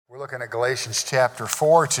Looking at Galatians chapter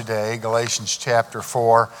 4 today, Galatians chapter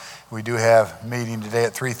 4. We do have a meeting today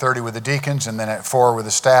at 3:30 with the deacons and then at 4 with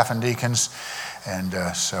the staff and deacons. And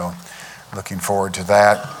so looking forward to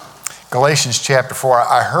that. Galatians chapter 4.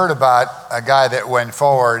 I heard about a guy that went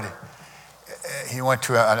forward. He went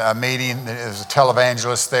to a meeting. There was a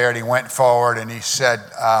televangelist there, and he went forward and he said,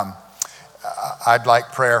 I'd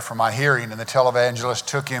like prayer for my hearing. And the televangelist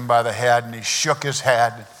took him by the head and he shook his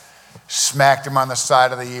head, smacked him on the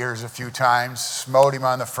side of the ears a few times, smote him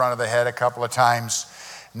on the front of the head a couple of times,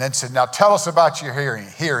 and then said, now tell us about your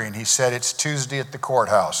hearing. He said, it's Tuesday at the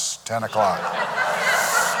courthouse, 10 o'clock.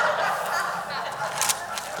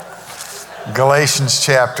 Galatians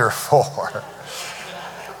chapter 4.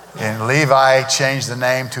 And Levi changed the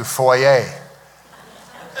name to Foyer.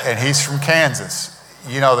 And he's from Kansas.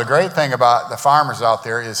 You know, the great thing about the farmers out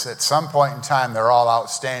there is at some point in time, they're all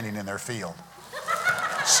outstanding in their field.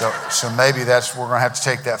 So maybe we're going to have to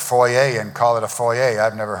take that foyer and call it a foyer.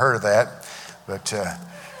 I've never heard of that, but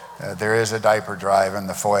there is a diaper drive in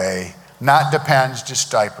the foyer. Not Depends,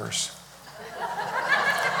 just diapers.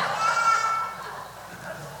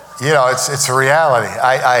 You know, it's a reality.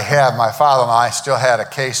 My father-in-law, I still had a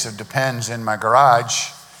case of Depends in my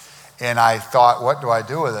garage, and I thought, what do I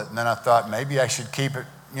do with it? And then I thought, maybe I should keep it,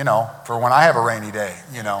 for when I have a rainy day,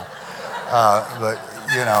 But,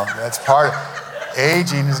 that's part of it.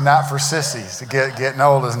 Aging is not for sissies. Getting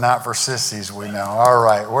old is not for sissies, we know. All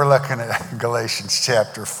right, we're looking at Galatians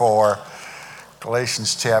chapter 4.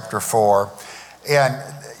 Galatians chapter 4. And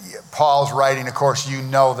Paul's writing, of course, you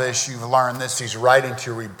know this, you've learned this. He's writing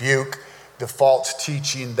to rebuke the false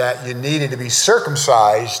teaching that you needed to be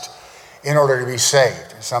circumcised in order to be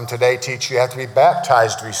saved. Some today teach you have to be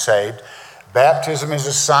baptized to be saved. Baptism is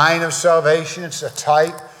a sign of salvation. It's a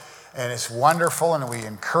type. And it's wonderful, and we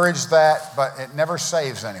encourage that, but it never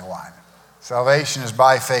saves anyone. Salvation is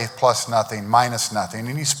by faith plus nothing, minus nothing.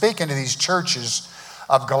 And he's speaking to these churches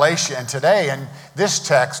of Galatia. And today, in this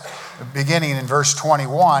text, beginning in verse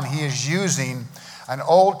 21, he is using an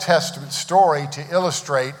Old Testament story to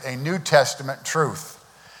illustrate a New Testament truth.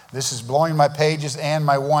 This is blowing my pages and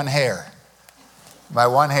my one hair. My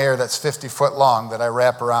one hair that's 50 foot long that I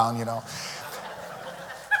wrap around,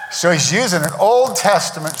 So he's using an Old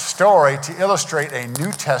Testament story to illustrate a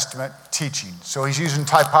New Testament teaching. So he's using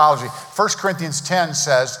typology. 1 Corinthians 10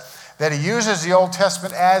 says that he uses the Old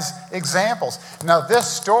Testament as examples. Now this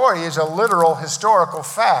story is a literal historical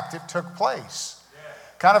fact. It took place.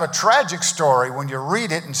 Kind of a tragic story when you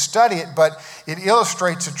read it and study it, but it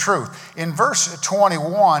illustrates a truth. In verse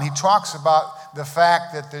 21, he talks about the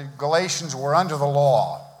fact that the Galatians were under the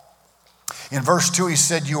law. In verse 2, he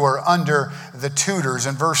said you were under the tutors.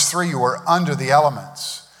 In verse 3, you were under the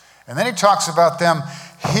elements. And then he talks about them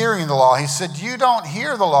hearing the law. He said, you don't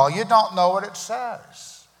hear the law. You don't know what it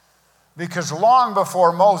says. Because long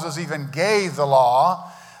before Moses even gave the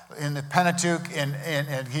law in the Pentateuch,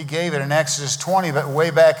 and he gave it in Exodus 20, but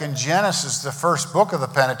way back in Genesis, the first book of the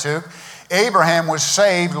Pentateuch, Abraham was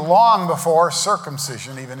saved long before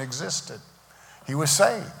circumcision even existed. He was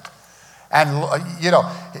saved. And,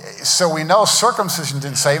 so we know circumcision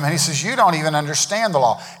didn't save him. And he says, you don't even understand the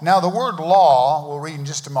law. Now, the word law, we'll read in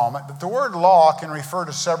just a moment, but the word law can refer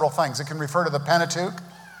to several things. It can refer to the Pentateuch.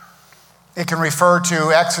 It can refer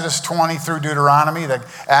to Exodus 20 through Deuteronomy, the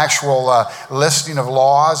actual listing of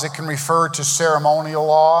laws. It can refer to ceremonial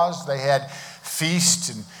laws. They had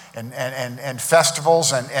feasts and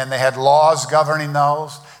festivals, and they had laws governing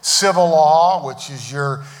those. Civil law, which is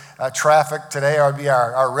your traffic today, would be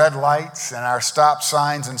our red lights and our stop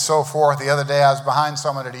signs and so forth. The other day I was behind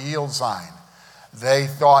someone at a yield sign. They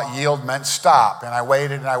thought yield meant stop, and I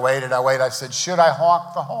waited. I said, should I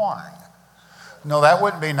honk the horn? No, that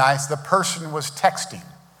wouldn't be nice. The person was texting.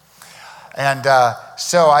 And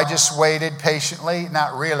so I just waited patiently.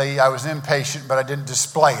 Not really, I was impatient, but I didn't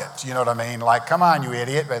display it. You know what I mean? Like, come on, you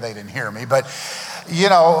idiot. But they didn't hear me. But,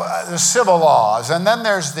 the civil laws. And then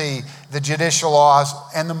there's the judicial laws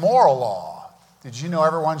and the moral law. Did you know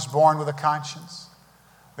everyone's born with a conscience?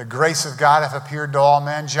 The grace of God hath appeared to all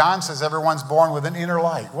men. John says everyone's born with an inner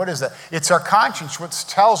light. What is that? It's our conscience which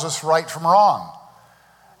tells us right from wrong.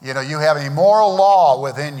 You have a moral law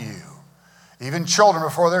within you. Even children,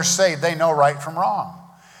 before they're saved, they know right from wrong.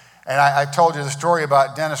 And I told you the story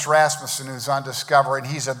about Dennis Rasmussen, who's on Discovery, and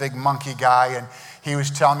he's a big monkey guy, and he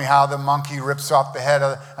was telling me how the monkey rips off the head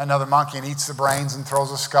of another monkey and eats the brains and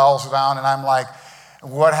throws the skulls down. And I'm like,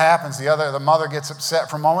 what happens? The mother gets upset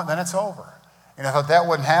for a moment, then it's over. And I thought that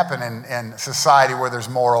wouldn't happen in society where there's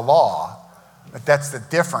moral law. But that's the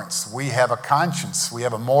difference. We have a conscience. We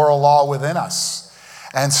have a moral law within us.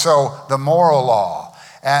 And so the moral law.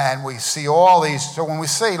 And we see all these. So when we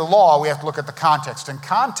say law, we have to look at the context. And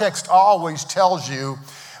context always tells you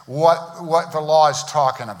what the law is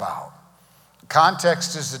talking about.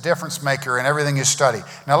 Context is the difference maker in everything you study.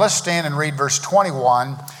 Now let's stand and read verse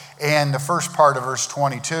 21 and the first part of verse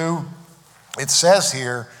 22. It says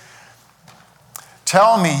here,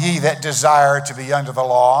 "Tell me, ye that desire to be under the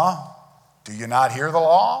law, do you not hear the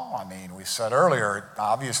law?" I mean, we said earlier,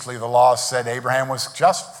 obviously the law said Abraham was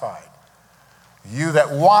justified. You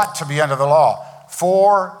that want to be under the law,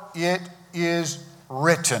 for it is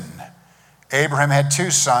written, Abraham had 2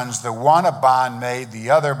 sons, the one a bondmaid, the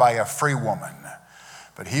other by a free woman.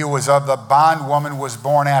 But he who was of the bondwoman was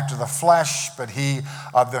born after the flesh, but he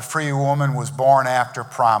of the free woman was born after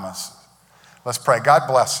promise. Let's pray. God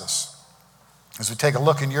bless us as we take a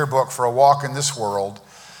look in your book for a walk in this world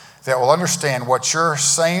that will understand what you're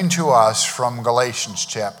saying to us from Galatians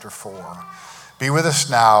chapter 4. Be with us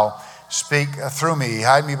now. Speak through me.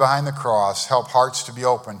 Hide me behind the cross. Help hearts to be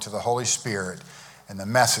open to the Holy Spirit and the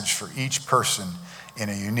message for each person in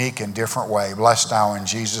a unique and different way. Bless now in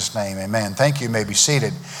Jesus' name. Amen. Thank you. You may be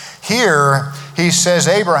seated. Here, he says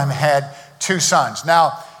Abraham had 2 sons.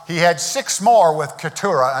 Now, he had 6 more with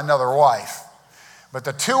Keturah, another wife. But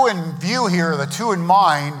the 2 in view here, the 2 in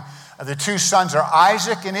mind, the 2 sons are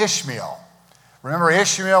Isaac and Ishmael. Remember,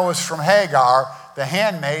 Ishmael was from Hagar, the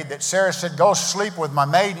handmaid that Sarah said, "Go sleep with my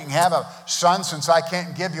maid and have a son since I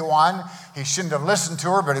can't give you one." He shouldn't have listened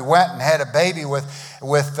to her, but he went and had a baby with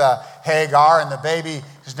Hagar, and the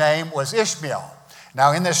baby's name was Ishmael.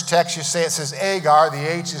 Now in this text you say it says Agar, the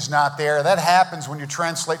H is not there. That happens when you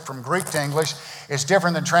translate from Greek to English. It's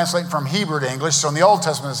different than translating from Hebrew to English. So in the Old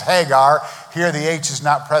Testament it's Hagar. Here the H is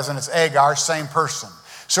not present, it's Agar, same person.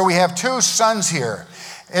 So we have 2 sons here,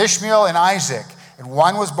 Ishmael and Isaac. And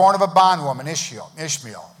one was born of a bondwoman,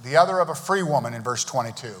 Ishmael. The other of a free woman in verse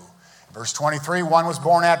 22. In verse 23, one was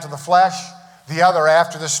born after the flesh, the other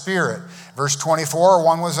after the spirit. Verse 24,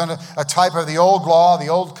 one was a type of the old law, the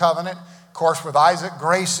old covenant. Of course, with Isaac,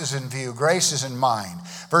 grace is in view, grace is in mind.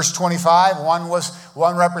 Verse 25,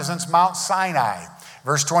 one represents Mount Sinai.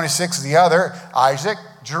 Verse 26, the other, Isaac,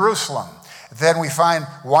 Jerusalem. Then we find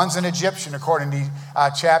one's an Egyptian, according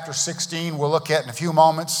to chapter 16, we'll look at in a few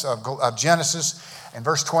moments of Genesis. In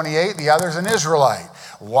verse 28, the other's an Israelite.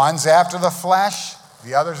 One's after the flesh,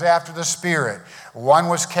 the other's after the spirit. One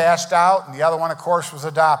was cast out, and the other one, of course, was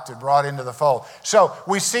adopted, brought into the fold. So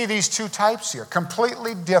we see these 2 types here,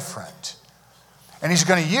 completely different. And he's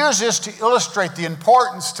going to use this to illustrate the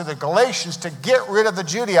importance to the Galatians to get rid of the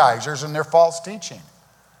Judaizers and their false teaching.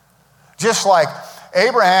 Just like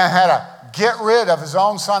Abraham had to get rid of his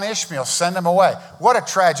own son Ishmael, send him away. What a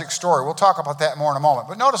tragic story. We'll talk about that more in a moment.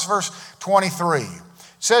 But notice verse 23. It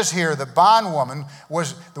says here, the one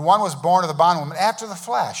was born of the bondwoman after the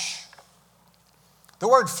flesh. The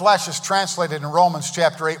word flesh is translated in Romans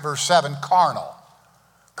chapter 8, verse 7, carnal.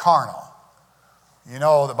 Carnal. You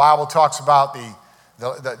know, the Bible talks about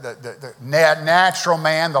the natural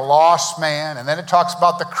man, the lost man, and then it talks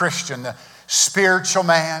about the Christian, the spiritual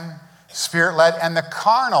man, Spirit-led, and the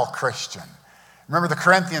carnal Christian. Remember, the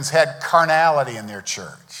Corinthians had carnality in their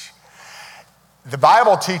church. The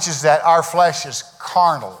Bible teaches that our flesh is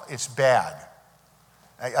carnal. It's bad.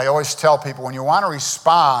 I always tell people, when you want to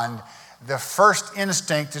respond, the first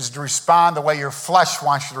instinct is to respond the way your flesh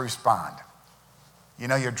wants you to respond. You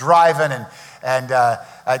know, you're driving, and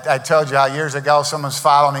I told you how years ago someone's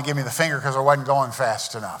following me, give me the finger because I wasn't going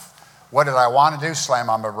fast enough. What did I want to do? Slam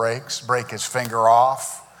on my brakes, break his finger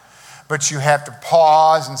off. But you have to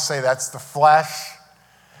pause and say that's the flesh,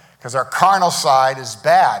 because our carnal side is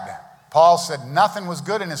bad. Paul said nothing was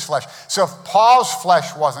good in his flesh. So if Paul's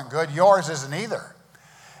flesh wasn't good, yours isn't either.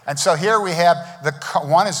 And so here we have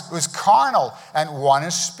one is carnal and one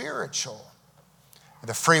is spiritual.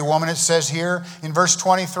 The free woman, it says here in verse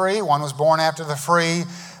 23, one was born after the free,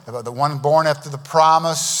 the one born after the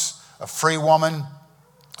promise, a free woman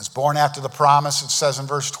is born after the promise, it says in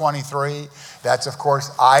verse 23. That's, of course,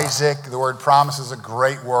 Isaac. The word promise is a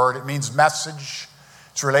great word. It means message.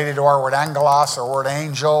 It's related to our word angelos, our word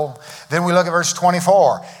angel. Then we look at verse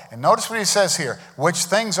 24. And notice what he says here, which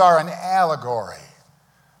things are an allegory.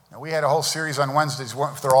 Now, we had a whole series on Wednesdays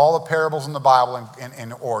through all the parables in the Bible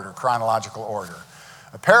in order, chronological order.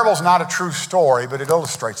 A parable is not a true story, but it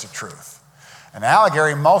illustrates a truth. An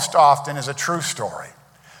allegory most often is a true story.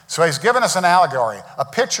 So he's given us an allegory. A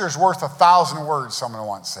picture is worth 1,000 words, someone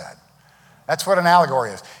once said. That's what an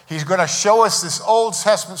allegory is. He's going to show us this Old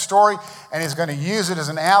Testament story, and he's going to use it as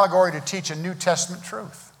an allegory to teach a New Testament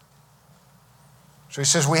truth. So he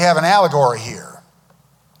says we have an allegory here.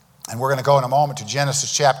 And we're going to go in a moment to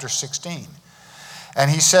Genesis chapter 16. And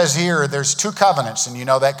he says here, there's 2 covenants, and you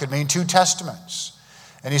know that could mean 2 testaments.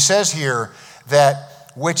 And he says here that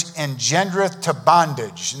which engendereth to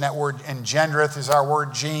bondage. And that word engendereth is our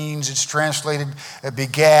word genes. It's translated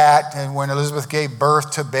begat, and when Elizabeth gave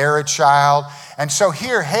birth to bear a child. And so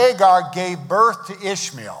here Hagar gave birth to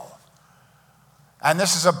Ishmael. And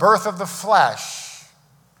this is a birth of the flesh.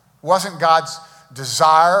 It wasn't God's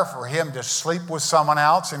desire for him to sleep with someone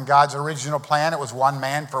else. In God's original plan, it was one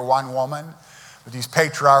man for one woman. But these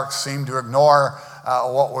patriarchs seemed to ignore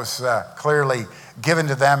what was clearly given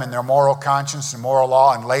to them in their moral conscience and moral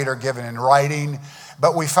law, and later given in writing.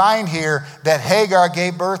 But we find here that Hagar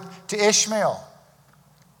gave birth to Ishmael.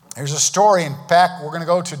 There's a story. In fact, we're going to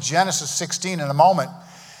go to Genesis 16 in a moment,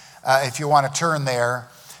 if you want to turn there.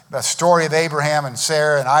 The story of Abraham and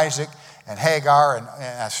Sarah and Isaac and Hagar, and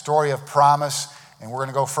a story of promise. And we're going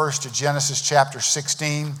to go first to Genesis chapter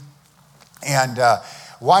 16. And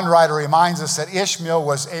one writer reminds us that Ishmael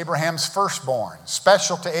was Abraham's firstborn.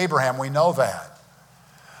 Special to Abraham, we know that.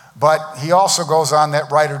 But he also goes on,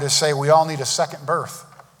 that writer, to say we all need a second birth.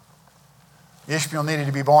 Ishmael needed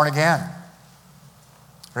to be born again.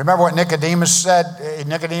 Remember what Nicodemus said?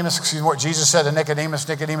 What Jesus said to Nicodemus.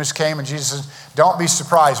 Nicodemus came and Jesus said, don't be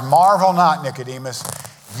surprised. Marvel not, Nicodemus.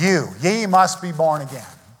 Ye must be born again.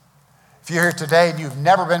 If you're here today and you've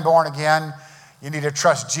never been born again, you need to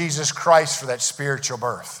trust Jesus Christ for that spiritual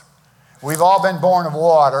birth. We've all been born of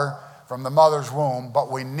water from the mother's womb,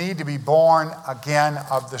 but we need to be born again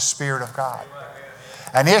of the Spirit of God.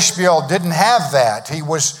 And Ishmael didn't have that. He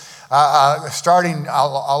was starting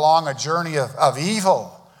along a journey of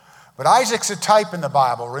evil. But Isaac's a type in the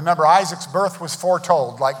Bible. Remember, Isaac's birth was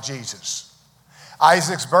foretold like Jesus.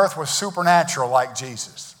 Isaac's birth was supernatural like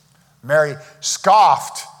Jesus. Sarah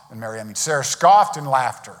scoffed in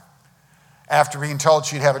laughter after being told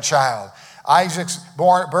she'd have a child. Isaac's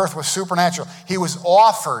birth was supernatural. He was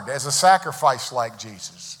offered as a sacrifice like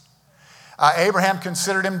Jesus. Abraham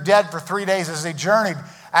considered him dead for 3 days as they journeyed.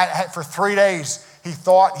 For 3 days, he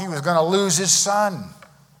thought he was going to lose his son.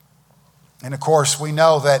 And of course, we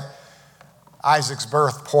know that Isaac's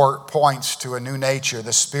birth points to a new nature,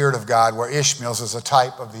 the Spirit of God, where Ishmael's is a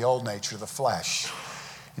type of the old nature, the flesh.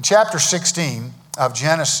 In chapter 16 of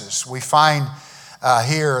Genesis, we find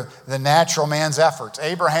here the natural man's efforts.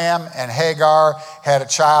 Abraham and Hagar had a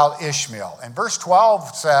child, Ishmael. And verse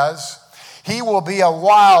 12 says, he will be a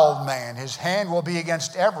wild man. His hand will be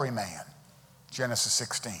against every man. Genesis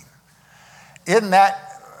 16. Isn't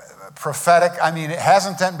that prophetic? I mean,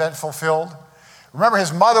 hasn't that been fulfilled? Remember,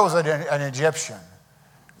 his mother was an Egyptian.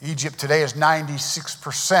 Egypt today is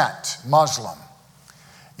 96% Muslim.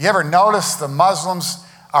 You ever notice the Muslims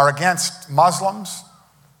are against Muslims?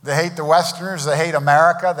 They hate the Westerners, they hate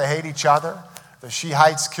America, they hate each other. The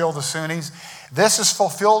Shiites kill the Sunnis. This is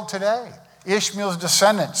fulfilled today. Ishmael's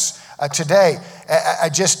descendants today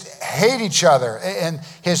just hate each other, and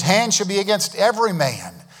his hand shall be against every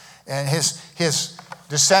man. And his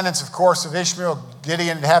descendants, of course, of Ishmael,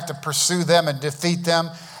 Gideon would have to pursue them and defeat them.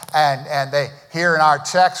 And they, here in our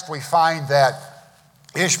text, we find that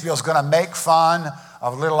Ishmael's going to make fun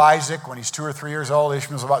of little Isaac when he's 2 or 3 years old.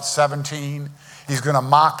 Ishmael's about 17. He's going to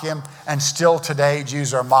mock him. And still today,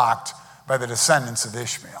 Jews are mocked by the descendants of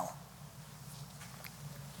Ishmael.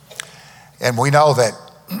 And we know that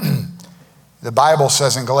the Bible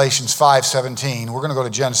says in Galatians 5:17, we're going to go to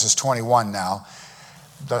Genesis 21 now.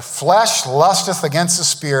 The flesh lusteth against the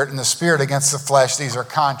spirit, and the spirit against the flesh. These are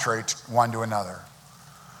contrary one to another.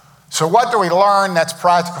 So what do we learn that's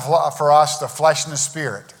practical for us? The flesh and the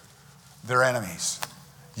spirit, they're enemies.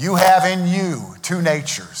 You have in you 2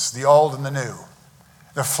 natures, the old and the new.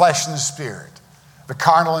 The flesh and the spirit, the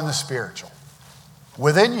carnal and the spiritual,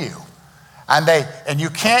 within you. And you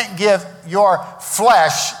can't give your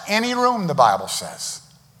flesh any room, the Bible says.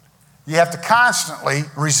 You have to constantly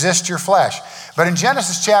resist your flesh. But in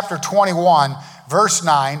Genesis chapter 21, verse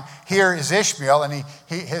 9, here is Ishmael, and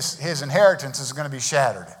his inheritance is going to be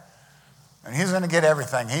shattered. And he's going to get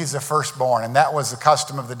everything. He's the firstborn, and that was the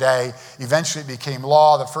custom of the day. Eventually it became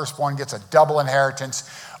law. The firstborn gets a double inheritance.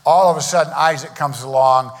 All of a sudden, Isaac comes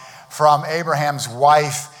along from Abraham's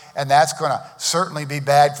wife, and that's going to certainly be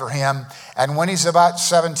bad for him. And when he's about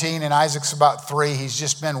 17 and Isaac's about 3, he's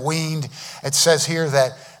just been weaned. It says here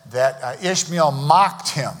that Ishmael mocked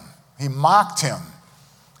him. He mocked him.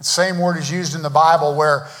 The same word is used in the Bible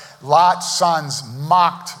where Lot's sons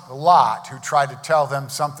mocked Lot, who tried to tell them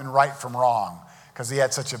something right from wrong because he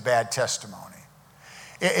had such a bad testimony.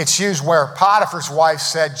 It's used where Potiphar's wife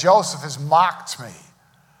said, Joseph has mocked me.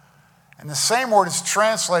 And the same word is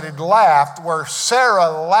translated laughed, where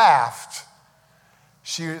Sarah laughed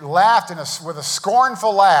She laughed with a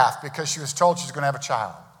scornful laugh because she was told she was going to have a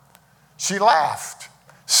child. She laughed.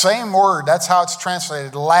 Same word, that's how it's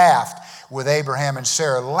translated, laughed with Abraham and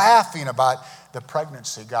Sarah, laughing about the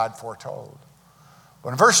pregnancy God foretold. But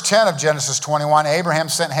in verse 10 of Genesis 21, Abraham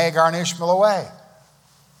sent Hagar and Ishmael away.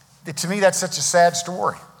 To me, that's such a sad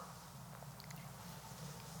story.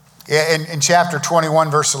 In chapter 21,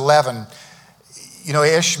 verse 11,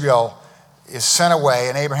 Ishmael is sent away,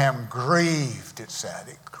 and Abraham grieved, it said.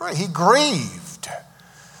 He grieved.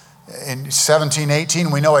 In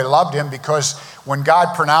 17:18, we know he loved him because when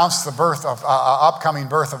God pronounced the upcoming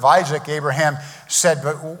birth of Isaac, Abraham said,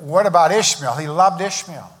 but what about Ishmael? He loved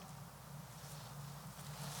Ishmael.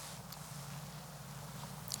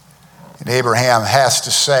 And Abraham has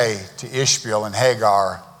to say to Ishmael and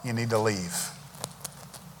Hagar, you need to leave.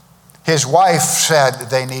 His wife said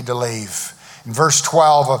they need to leave. In verse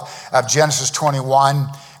 12 of Genesis 21,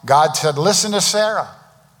 God said, listen to Sarah.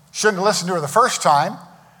 Shouldn't have listened to her the first time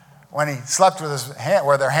when he slept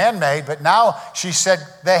with their handmaid, but now she said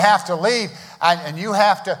they have to leave, and you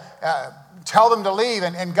have to tell them to leave.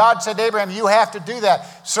 And God said to Abraham, you have to do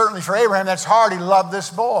that. Certainly for Abraham, that's hard. He loved this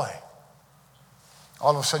boy.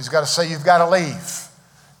 All of a sudden, he's got to say, you've got to leave.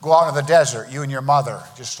 Go out into the desert, you and your mother.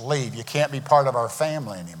 Just leave. You can't be part of our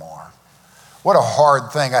family anymore. What a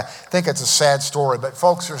hard thing. I think it's a sad story, but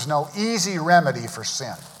folks, there's no easy remedy for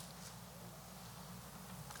sin.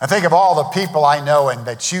 I think of all the people I know and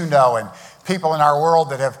that you know and people in our world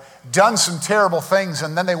that have done some terrible things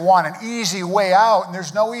and then they want an easy way out, and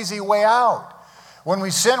there's no easy way out. When we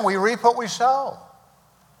sin, we reap what we sow.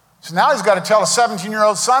 So now he's got to tell a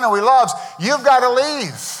 17-year-old son who he loves, you've got to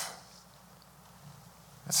leave.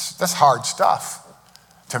 That's hard stuff.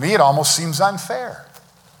 To me, it almost seems unfair.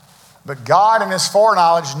 But God in his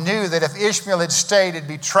foreknowledge knew that if Ishmael had stayed, it'd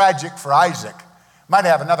be tragic for Isaac. Might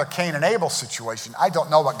have another Cain and Abel situation. I don't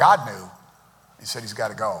know what God knew. He said he's got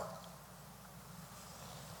to go.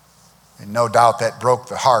 And no doubt that broke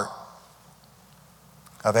the heart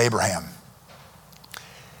of Abraham.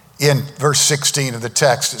 In verse 16 of the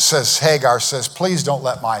text, it says, Hagar says, please don't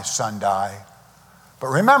let my son die. But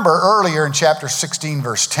remember earlier in chapter 16,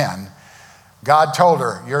 verse 10, God told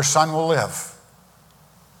her, your son will live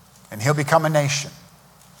and he'll become a nation.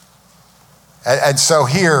 And so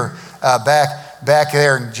here, back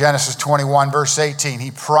there in Genesis 21, verse 18,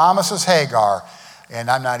 he promises Hagar, and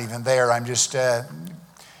I'm not even there, I'm just, let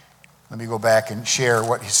me go back and share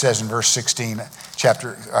what he says in verse 16,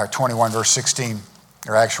 chapter 21, verse 16.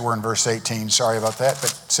 Or actually, we're in verse 18. Sorry about that. But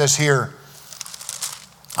it says here,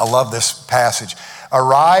 I love this passage.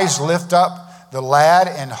 Arise, lift up the lad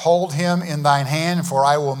and hold him in thine hand, for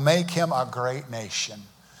I will make him a great nation.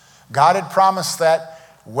 God had promised that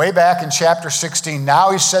way back in chapter 16.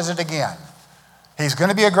 Now he says it again. He's going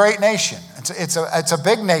to be a great nation. It's a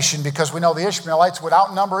big nation because we know the Ishmaelites would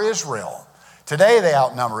outnumber Israel. Today they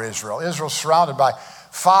outnumber Israel. Israel's surrounded by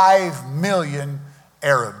 5 million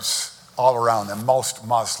Arabs all around them, most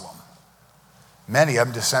Muslim. Many of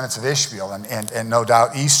them descendants of Ishmael and no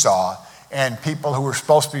doubt Esau, and people who were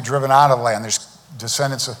supposed to be driven out of the land. There's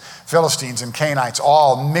descendants of Philistines and Canaanites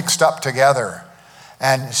all mixed up together.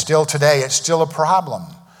 And still today, it's still a problem.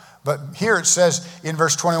 But here it says in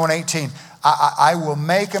verse 21:18, I will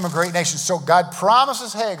make him a great nation. So God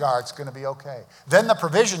promises Hagar it's going to be okay. Then the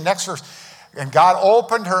provision, next verse, and God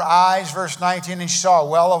opened her eyes, verse 19, and she saw a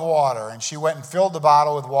well of water. And she went and filled the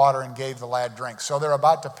bottle with water and gave the lad drink. So they're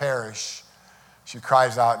about to perish. She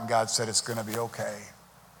cries out, and God said, it's going to be okay.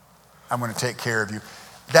 I'm going to take care of you.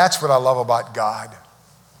 That's what I love about God.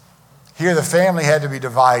 Here the family had to be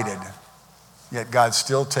divided, yet God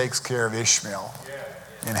still takes care of Ishmael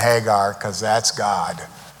and Hagar because that's God.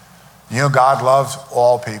 You know, God loves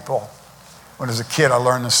all people. When as a kid, I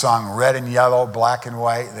learned the song, red and yellow, black and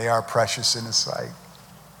white, they are precious in his sight.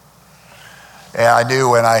 And I knew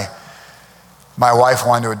when my wife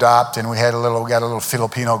wanted to adopt, and we got a little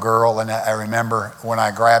Filipino girl, and I remember when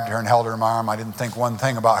I grabbed her and held her in my arm, I didn't think one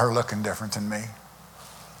thing about her looking different than me.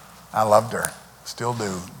 I loved her, still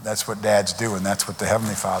do. That's what dads do, and that's what the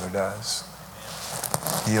Heavenly Father does.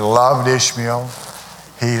 He loved Ishmael.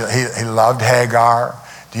 He loved Hagar.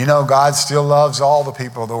 Do you know God still loves all the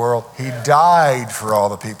people of the world? He died for all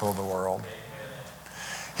the people of the world.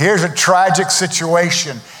 Here's a tragic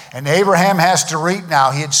situation, and Abraham has to reap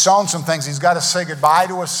now. He had sown some things. He's got to say goodbye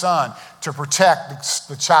to his son to protect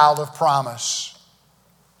the child of promise.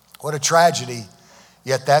 What a tragedy,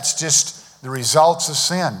 yet that's just the results of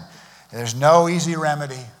sin. There's no easy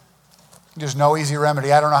remedy. There's no easy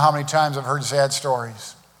remedy. I don't know how many times I've heard sad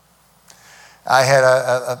stories. I had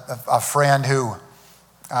a friend who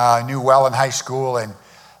I knew well in high school, and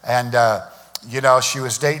she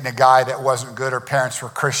was dating a guy that wasn't good. Her parents were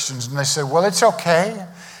Christians. And they said, well, it's okay.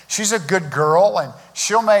 She's a good girl and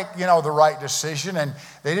she'll make, the right decision. And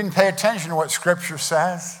they didn't pay attention to what Scripture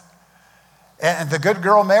says. And the good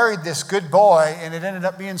girl married this good boy, and it ended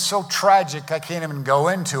up being so tragic, I can't even go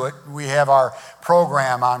into it. We have our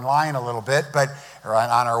program online a little bit, or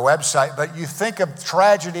on our website. But you think of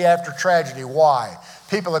tragedy after tragedy. Why?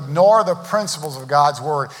 People ignore the principles of God's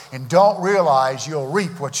Word and don't realize you'll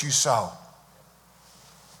reap what you sow.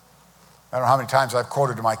 I don't know how many times I've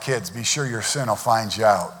quoted to my kids, be sure your sin will find you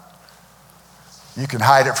out. You can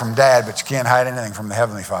hide it from Dad, but you can't hide anything from the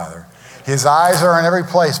Heavenly Father. His eyes are in every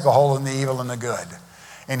place, beholding the evil and the good.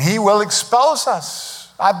 And He will expose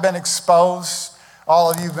us. I've been exposed.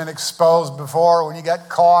 All of you have been exposed before when you got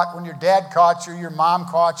caught, when your dad caught you, your mom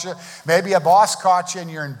caught you, maybe a boss caught you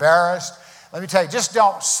and you're embarrassed. Let me tell you, just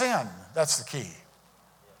don't sin. That's the key.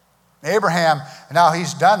 Abraham, now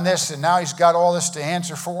he's done this and now he's got all this to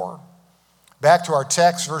answer for. Back to our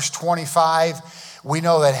text, verse 25. We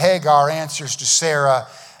know that Hagar answers to Sarah.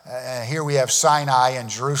 Here we have Sinai and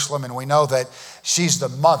Jerusalem, and we know that she's the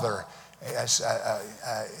mother.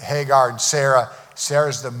 Hagar and Sarah.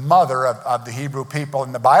 Sarah's the mother of the Hebrew people,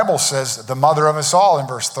 and the Bible says the mother of us all in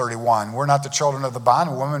verse 31. We're not the children of the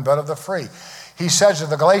bondwoman, but of the free. He says to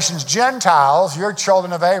the Galatians, Gentiles, you're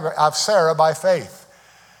children of Sarah by faith.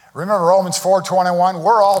 Remember Romans 4:21,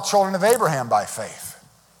 we're all children of Abraham by faith.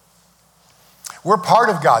 We're part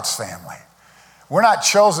of God's family. We're not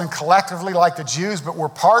chosen collectively like the Jews, but we're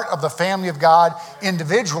part of the family of God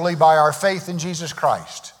individually by our faith in Jesus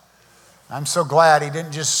Christ. I'm so glad He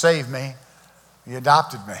didn't just save me, He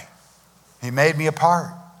adopted me. He made me a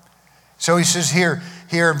part. So he says here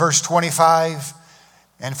in verse 25,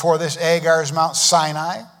 and for this Hagar is Mount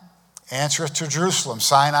Sinai, answereth to Jerusalem.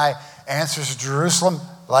 Sinai answers to Jerusalem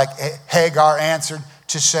like Hagar answered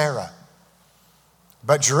to Sarah.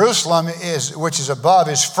 But Jerusalem, which is above,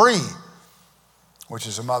 is free, which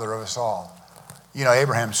is the mother of us all.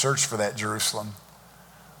 Abraham searched for that Jerusalem,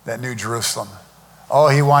 that new Jerusalem. Oh,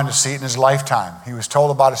 he wanted to see it in his lifetime. He was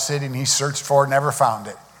told about a city and he searched for it, never found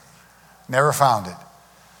it. Never found it.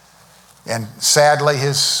 And sadly,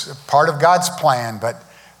 his part of God's plan, but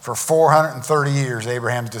for 430 years,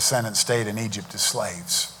 Abraham's descendants stayed in Egypt as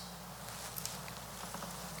slaves.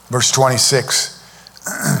 Verse 26,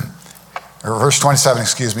 or verse 27,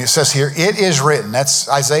 it says here, it is written, that's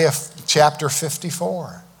Isaiah chapter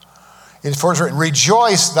 54. It is written,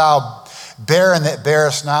 rejoice, thou barren that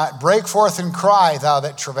bearest not. Break forth and cry, thou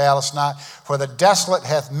that travailest not. For the desolate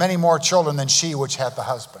hath many more children than she which hath a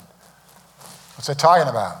husband. What's that talking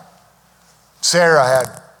about? Sarah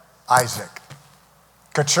had Isaac.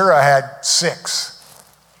 Keturah had 6.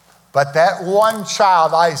 But that one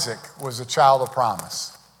child, Isaac, was a child of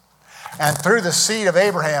promise. And through the seed of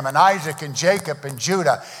Abraham and Isaac and Jacob and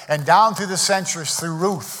Judah, and down through the centuries through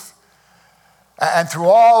Ruth, and through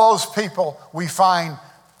all those people, we find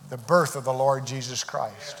the birth of the Lord Jesus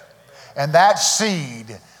Christ. And that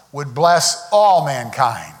seed would bless all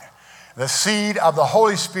mankind. The seed of the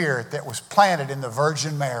Holy Spirit that was planted in the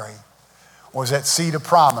Virgin Mary was that seed of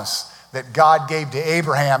promise that God gave to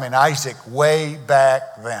Abraham and Isaac way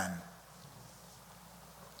back then.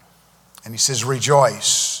 And He says, rejoice.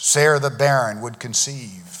 Sarah the barren would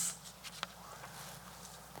conceive.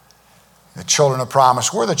 The children of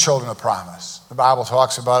promise. We're the children of promise. The Bible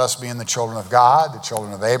talks about us being the children of God, the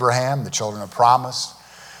children of Abraham, the children of promise.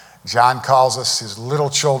 John calls us his little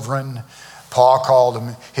children. Paul called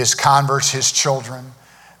them his converts, his children.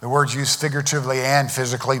 The word's used figuratively and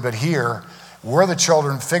physically, but here, we're the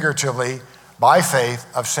children figuratively by faith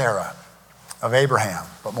of Sarah, of Abraham,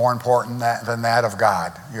 but more important than that of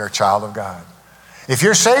God. You're a child of God. If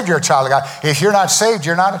you're saved, you're a child of God. If you're not saved,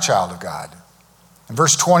 you're not a child of God. In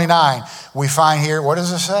verse 29, we find here, what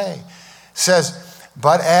does it say? It says,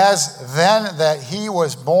 but as then that he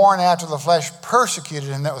was born after the flesh persecuted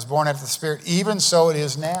him that was born after the Spirit, even so it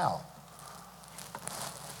is now.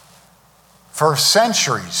 For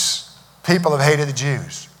centuries, people have hated the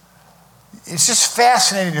Jews. It's just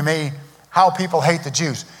fascinating to me how people hate the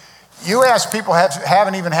Jews. You ask people who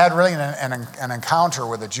haven't even had really an encounter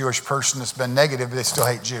with a Jewish person that's been negative, but they still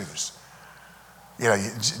hate Jews.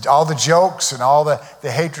 All the jokes and all the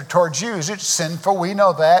hatred toward Jews, it's sinful. We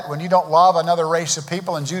know that. When you don't love another race of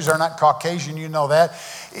people, and Jews are not Caucasian, you know that.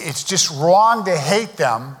 It's just wrong to hate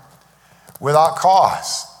them without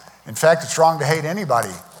cause. In fact, it's wrong to hate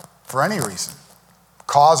anybody for any reason,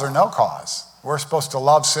 cause or no cause. We're supposed to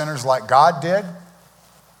love sinners like God did,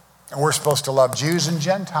 and we're supposed to love Jews and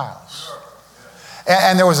Gentiles.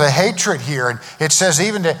 And there was a hatred here, and it says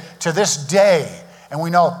even to this day, and we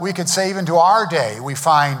know we could say even to our day, we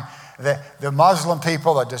find the Muslim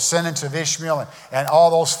people, the descendants of Ishmael, and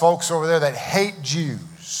all those folks over there that hate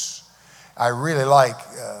Jews. I really like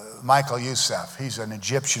Michael Youssef. He's an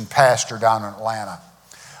Egyptian pastor down in Atlanta.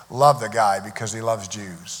 Love the guy because he loves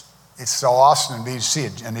Jews. It's so awesome to me to see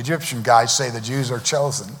an Egyptian guy say the Jews are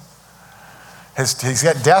chosen. He's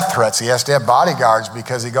got death threats. He has to have bodyguards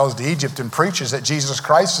because he goes to Egypt and preaches that Jesus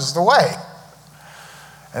Christ is the way.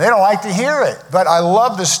 And they don't like to hear it. But I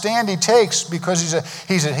love the stand he takes because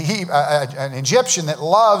he's an Egyptian that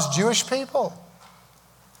loves Jewish people.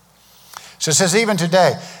 So it says, even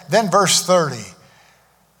today. Then verse 30.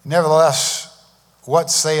 Nevertheless, what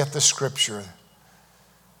saith the Scripture?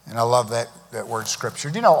 And I love that word Scripture.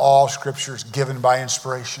 Do you know all Scripture is given by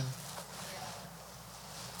inspiration?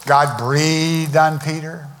 God breathed on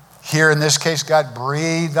Peter. Here in this case, God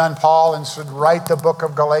breathed on Paul and said, write the book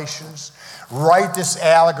of Galatians. Write this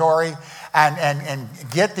allegory and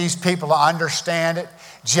get these people to understand it.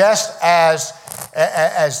 Just as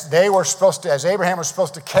Abraham was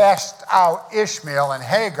supposed to cast out Ishmael and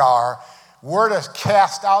Hagar, we're to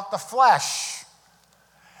cast out the flesh.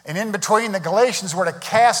 And in between, the Galatians were to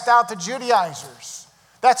cast out the Judaizers.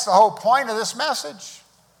 That's the whole point of this message.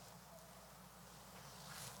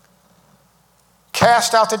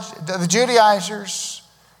 Cast out the Judaizers.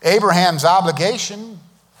 Abraham's obligation,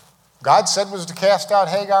 God said, was to cast out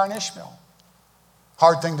Hagar and Ishmael.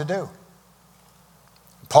 Hard thing to do.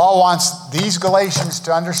 Paul wants these Galatians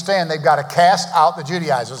to understand they've got to cast out the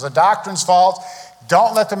Judaizers. The doctrine's false.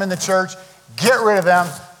 Don't let them in the church. Get rid of them.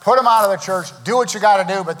 Put them out of the church. Do what you got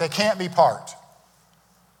to do, but they can't be part.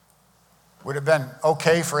 Would it have been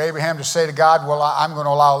okay for Abraham to say to God, well, I'm going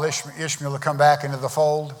to allow Ishmael to come back into the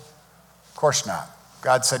fold? Of course not.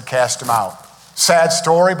 God said cast him out. Sad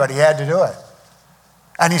story, but he had to do it.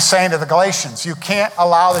 And he's saying to the Galatians, you can't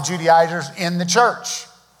allow the Judaizers in the church.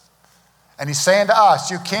 And he's saying to us,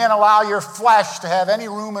 you can't allow your flesh to have any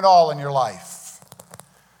room at all in your life.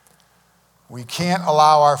 We can't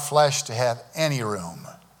allow our flesh to have any room.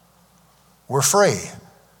 We're free.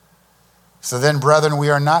 So then, brethren, we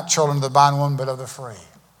are not children of the bondwoman, but of the free.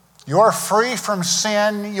 You're free from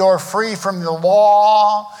sin. You're free from the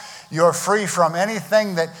law. You're free from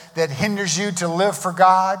anything that hinders you to live for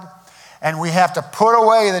God. And we have to put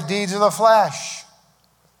away the deeds of the flesh.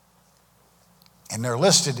 And they're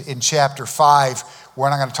listed in chapter 5. We're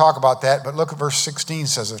not going to talk about that, but look at verse 16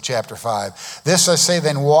 says of chapter 5. This I say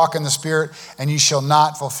then, walk in the Spirit, and you shall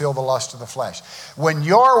not fulfill the lust of the flesh. When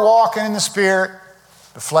you're walking in the Spirit,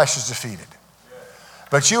 the flesh is defeated.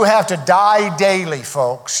 But you have to die daily,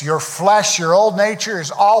 folks. Your flesh, your old nature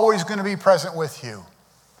is always going to be present with you.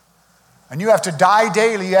 And you have to die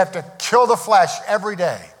daily. You have to kill the flesh every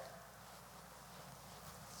day.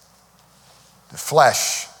 The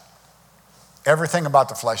flesh, everything about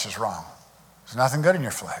the flesh is wrong. There's nothing good in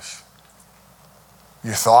your flesh.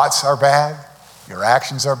 Your thoughts are bad. Your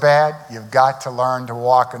actions are bad. You've got to learn to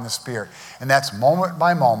walk in the Spirit. And that's moment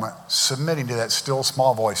by moment submitting to that still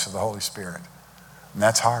small voice of the Holy Spirit. And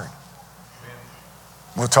that's hard.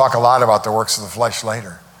 We'll talk a lot about the works of the flesh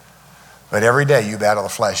later. But every day you battle the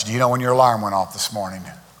flesh. Do you know when your alarm went off this morning?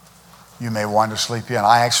 You may want to sleep in.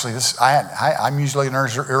 I'm usually an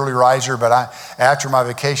early riser, but after my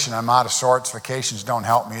vacation, I'm out of sorts. Vacations don't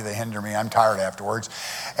help me. They hinder me. I'm tired afterwards.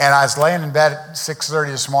 And I was laying in bed at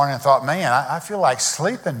 6:30 this morning and thought, man, I feel like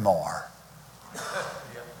sleeping more.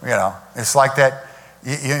 You know, it's like that.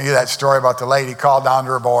 You know that story about the lady called down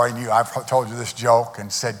to her boy, and I've told you this joke,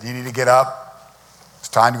 and said, you need to get up. It's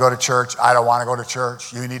time to go to church. I don't want to go to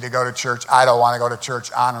church. You need to go to church. I don't want to go to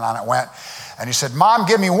church. On and on it went. And he said, Mom,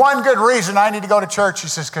 give me one good reason I need to go to church. He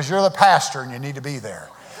says, because you're the pastor and you need to be there.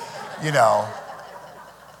 You know,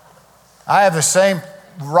 I have the same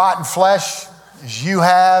rotten flesh as you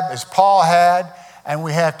have, as Paul had, and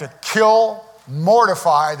we have to kill,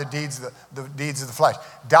 mortify the deeds of the flesh.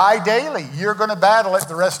 Die daily. You're going to battle it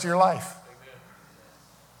the rest of your life.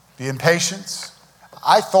 The impatience.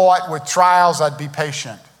 I thought with trials I'd be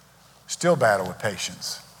patient. Still battle with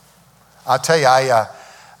patience. I'll tell you,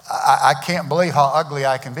 I can't believe how ugly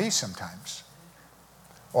I can be sometimes,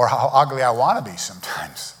 or how ugly I want to be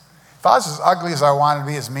sometimes. If I was as ugly as I wanted to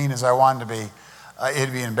be, as mean as I wanted to be,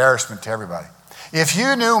 it'd be an embarrassment to everybody. If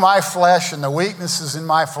you knew my flesh and the weaknesses in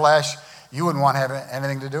my flesh, you wouldn't want to have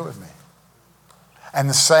anything to do with me. And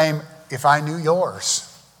the same if I knew yours.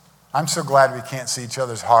 I'm so glad we can't see each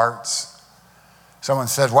other's hearts. Someone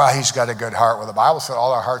said, well, he's got a good heart. Well, the Bible said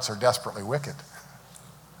all our hearts are desperately wicked.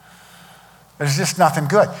 There's just nothing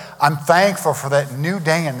good. I'm thankful for that new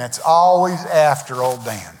Dan that's always after old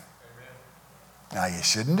Dan. Amen. Now, you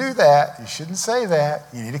shouldn't do that. You shouldn't say that.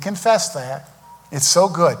 You need to confess that. It's so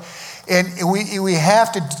good. And we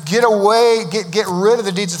have to get away, get rid of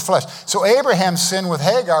the deeds of the flesh. So Abraham's sin with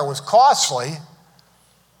Hagar was costly,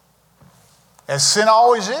 as sin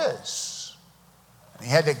always is. He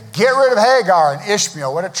had to get rid of Hagar and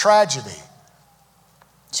Ishmael. What a tragedy.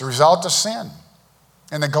 It's a result of sin.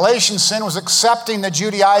 And the Galatian sin was accepting the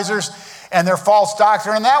Judaizers and their false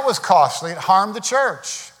doctrine, and that was costly. It harmed the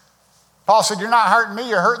church. Paul said, you're not hurting me,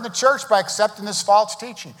 you're hurting the church by accepting this false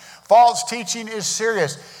teaching. False teaching is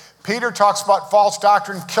serious. Peter talks about false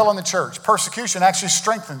doctrine killing the church. Persecution actually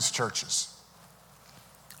strengthens churches.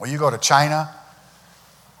 Well, you go to China,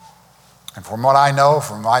 and from what I know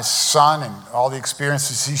from my son and all the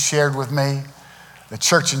experiences he shared with me, the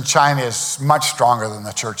church in China is much stronger than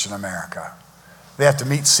the church in America. They have to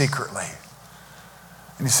meet secretly.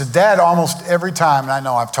 And he said, Dad, almost every time, and I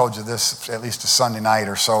know I've told you this at least a Sunday night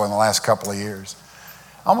or so in the last couple of years,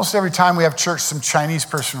 almost every time we have church, some Chinese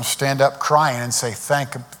person will stand up crying and say,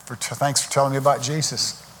 thanks for telling me about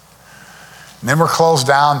Jesus. And then we're closed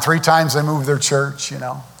down. 3 times they move their church,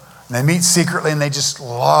 And they meet secretly, and they just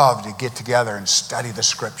love to get together and study the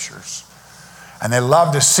scriptures. And they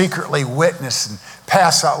love to secretly witness and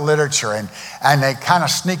pass out literature. And they kind of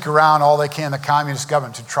sneak around all they can in the communist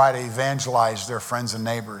government to try to evangelize their friends and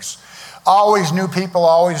neighbors. Always new people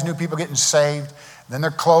getting saved. Then they're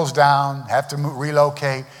closed down, have to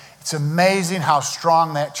relocate. It's amazing how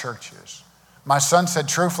strong that church is. My son said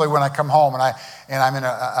truthfully when I come home and I'm in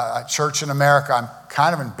a church in America, I'm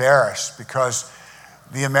kind of embarrassed because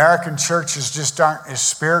the American churches just aren't as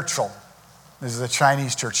spiritual as the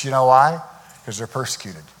Chinese church. You know why? Because they're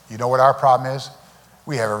persecuted. You know what our problem is?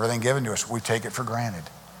 We have everything given to us. We take it for granted.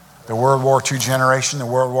 The World War II generation, the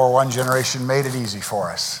World War I generation made it easy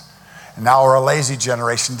for us. And now we're a lazy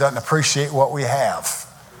generation, doesn't appreciate what we have.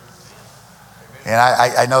 And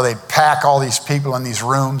I know they pack all these people in these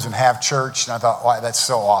rooms and have church, and I thought, wow, that's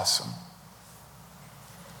so awesome.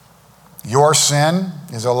 Your sin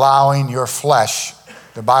is allowing your flesh,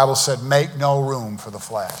 the Bible said, make no room for the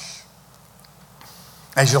flesh.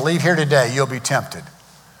 As you leave here today, you'll be tempted.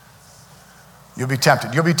 You'll be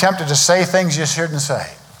tempted. You'll be tempted to say things you shouldn't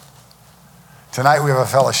say. Tonight we have a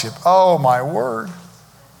fellowship. Oh, my word.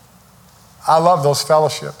 I love those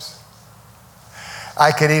fellowships.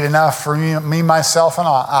 I could eat enough for me, myself, and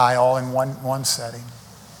I all in one setting.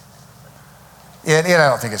 And I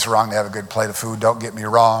don't think it's wrong to have a good plate of food, don't get me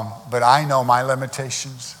wrong, but I know my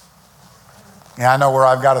limitations. And I know where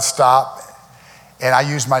I've got to stop, and I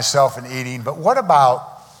use myself in eating. But what about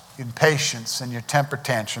impatience and your temper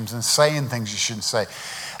tantrums and saying things you shouldn't say?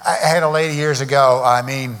 I had a lady years ago,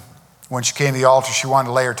 when she came to the altar, she wanted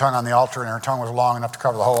to lay her tongue on the altar, and her tongue was long enough to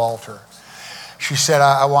cover the whole altar. She said,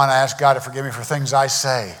 I want to ask God to forgive me for things I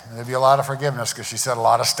say. And there'd be a lot of forgiveness because she said a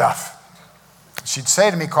lot of stuff. She'd say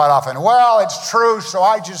to me quite often, well, it's true, so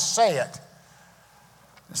I just say it.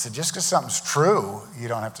 I said, just because something's true, you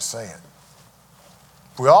don't have to say it.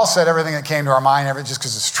 We all said everything that came to our mind, just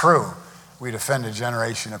because it's true, we'd offend a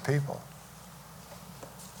generation of people.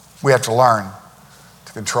 We have to learn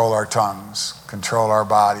to control our tongues, control our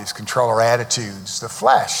bodies, control our attitudes. The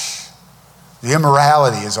flesh, the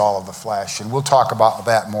immorality is all of the flesh, and we'll talk about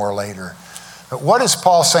that more later. But what is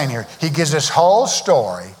Paul saying here? He gives this whole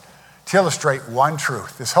story to illustrate one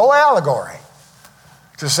truth, this whole allegory,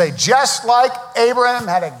 to say just like Abraham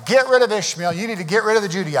had to get rid of Ishmael, you need to get rid of the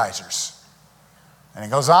Judaizers. And he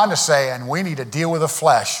goes on to say, and we need to deal with the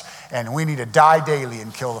flesh, and we need to die daily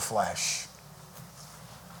and kill the flesh.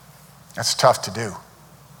 That's tough to do.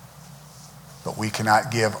 But we cannot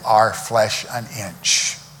give our flesh an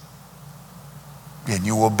inch. And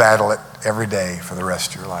you will battle it every day for the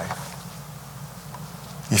rest of your life.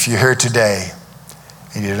 If you're here today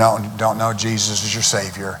and you don't know Jesus as your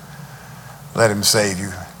Savior, let him save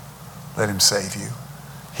you. Let him save you.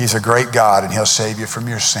 He's a great God, and he'll save you from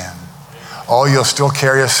your sin. Oh, you'll still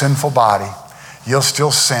carry a sinful body. You'll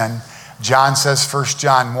still sin. John says, 1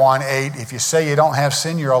 John 1:8, if you say you don't have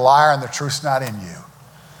sin, you're a liar and the truth's not in you.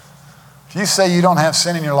 If you say you don't have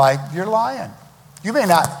sin in your life, you're lying. You may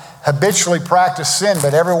not habitually practice sin,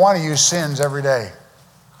 but every one of you sins every day.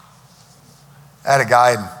 I had a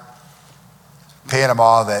guy in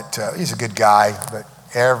Panama that, he's a good guy, but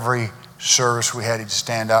every service we had, he'd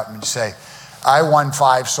stand up and say, I won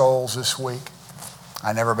 5 souls this week.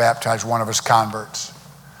 I never baptized one of his converts.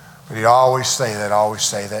 But he'd always say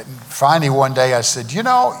that, And finally one day I said, do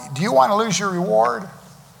you want to lose your reward?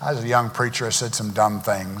 I was a young preacher. I said some dumb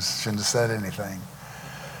things. Shouldn't have said anything.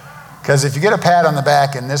 Because if you get a pat on the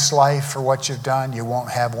back in this life for what you've done, you won't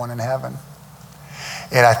have one in heaven.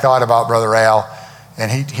 And I thought about Brother Al, and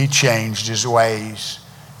he changed his ways.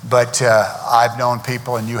 But I've known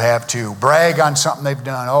people, and you have too, brag on something they've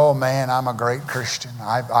done. Oh man, I'm a great Christian.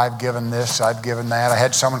 I've given this, I've given that. I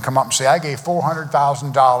had someone come up and say, I gave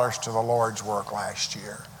 $400,000 to the Lord's work last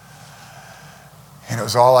year. And it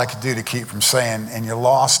was all I could do to keep from saying, and you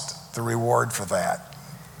lost the reward for that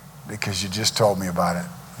because you just told me about it.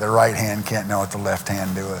 The right hand can't know what the left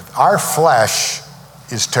hand doeth. Our flesh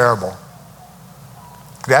is terrible.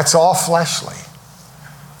 That's all fleshly.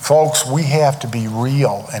 Folks, we have to be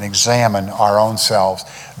real and examine our own selves.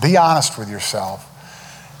 Be honest with yourself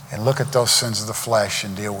and look at those sins of the flesh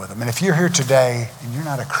and deal with them. And if you're here today and you're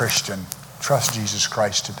not a Christian, trust Jesus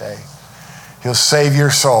Christ today. He'll save your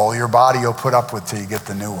soul. Your body you'll put up with till you get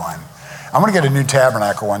the new one. I'm going to get a new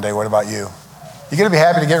tabernacle one day. What about you? You going to be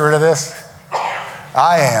happy to get rid of this?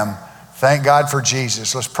 I am. Thank God for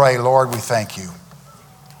Jesus. Let's pray. Lord, we thank you.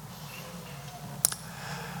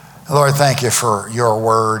 Lord, thank you for your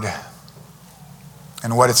word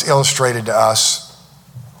and what it's illustrated to us.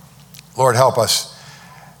 Lord, help us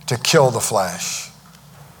to kill the flesh,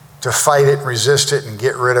 to fight it, resist it, and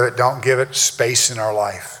get rid of it. Don't give it space in our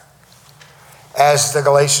life. As the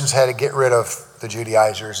Galatians had to get rid of the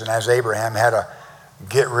Judaizers, and as Abraham had to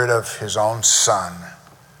get rid of his own son,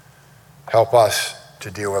 help us to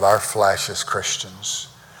deal with our flesh as Christians.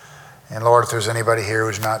 And Lord, if there's anybody here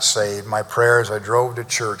who's not saved, my prayer as I drove to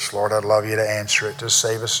church, Lord, I'd love you to answer it, to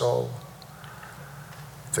save a soul.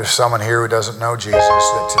 If there's someone here who doesn't know Jesus,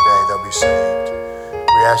 that today they'll be saved.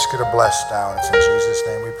 We ask you to bless now, and it's in Jesus'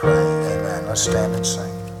 name we pray. Amen. Let's stand and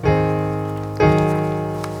sing.